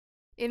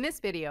In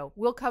this video,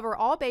 we'll cover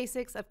all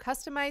basics of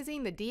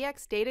customizing the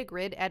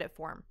dxDataGrid edit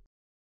form.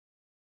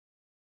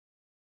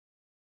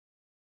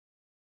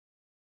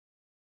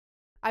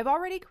 I've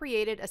already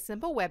created a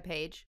simple web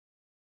page,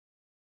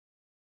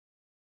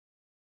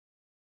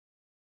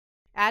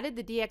 added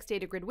the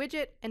dxDataGrid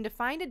widget, and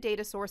defined a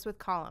data source with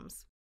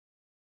columns.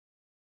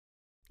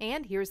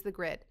 And here's the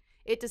grid.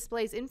 It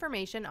displays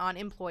information on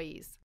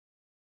employees.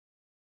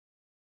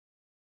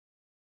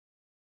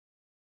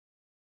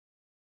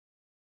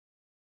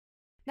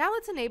 Now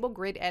let's enable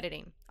grid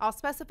editing. I'll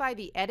specify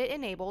the Edit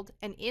Enabled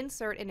and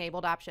Insert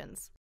Enabled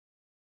options.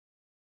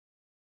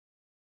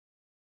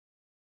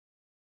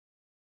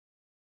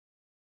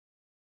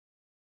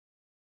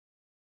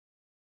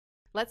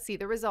 Let's see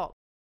the result.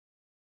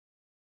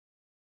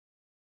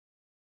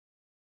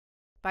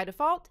 By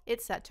default,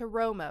 it's set to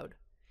row mode.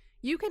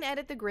 You can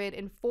edit the grid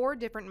in 4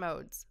 different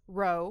modes: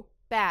 row,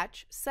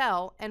 batch,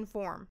 cell, and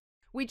form.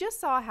 We just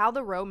saw how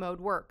the row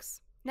mode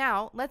works.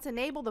 Now, let's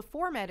enable the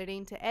form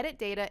editing to edit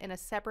data in a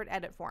separate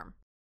edit form.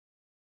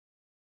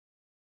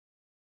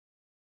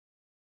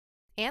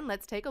 And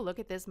let's take a look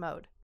at this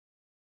mode.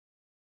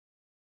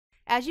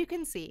 As you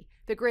can see,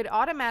 the grid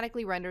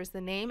automatically renders the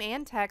name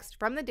and text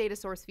from the data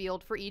source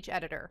field for each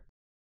editor.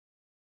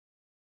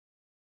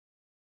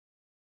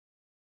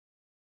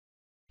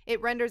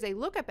 It renders a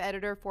lookup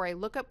editor for a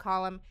lookup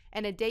column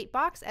and a date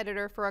box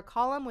editor for a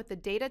column with the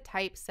data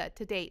type set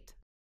to date.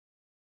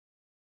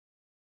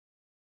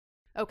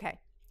 Okay,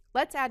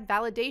 let's add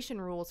validation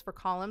rules for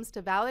columns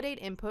to validate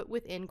input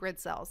within grid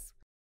cells.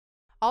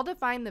 I'll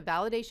define the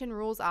validation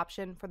rules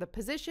option for the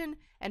position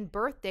and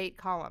birth date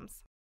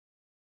columns.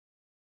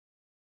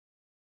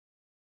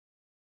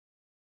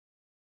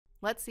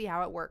 Let's see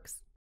how it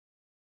works.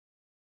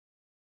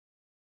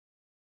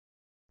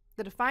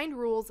 The defined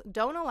rules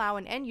don't allow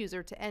an end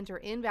user to enter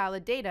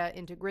invalid data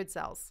into grid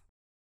cells.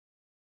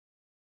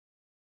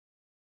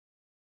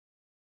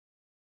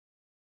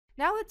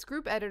 Now let's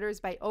group editors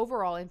by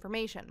overall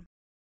information.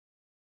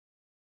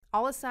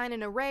 I'll assign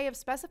an array of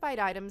specified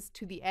items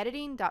to the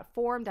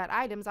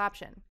editing.form.items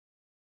option.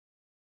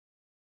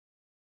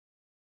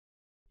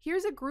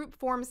 Here's a group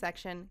form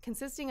section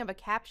consisting of a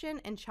caption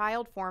and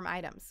child form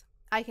items.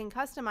 I can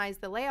customize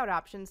the layout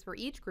options for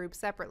each group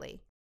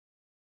separately.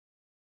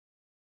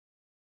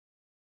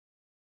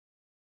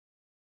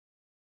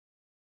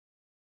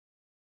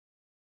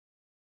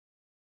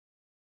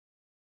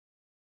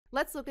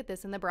 Let's look at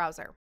this in the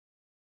browser.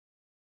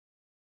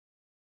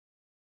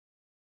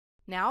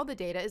 Now the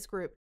data is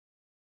grouped.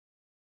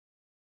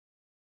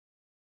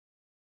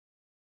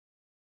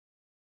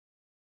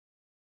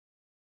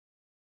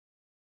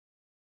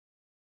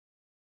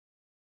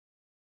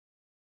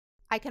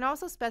 I can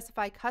also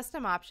specify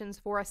custom options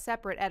for a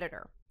separate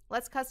editor.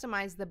 Let's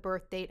customize the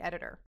birth date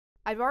editor.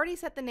 I've already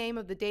set the name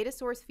of the data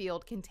source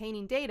field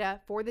containing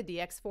data for the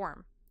DX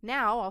form.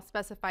 Now I'll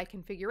specify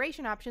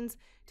configuration options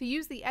to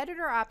use the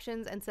editor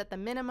options and set the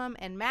minimum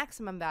and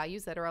maximum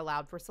values that are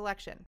allowed for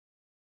selection.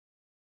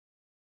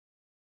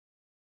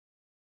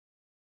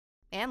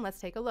 And let's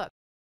take a look.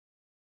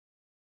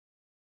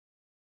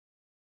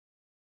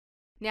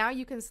 Now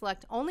you can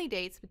select only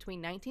dates between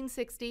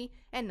 1960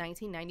 and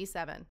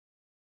 1997.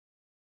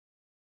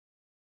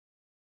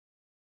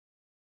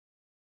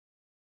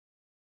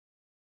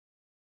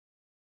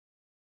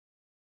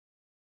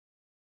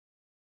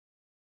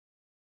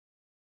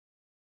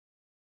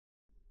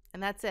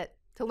 And that's it.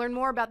 To learn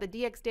more about the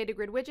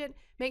dxDataGrid widget,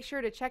 make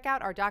sure to check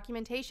out our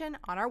documentation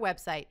on our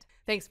website.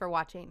 Thanks for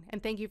watching,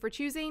 and thank you for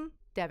choosing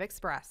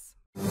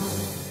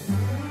DevExpress.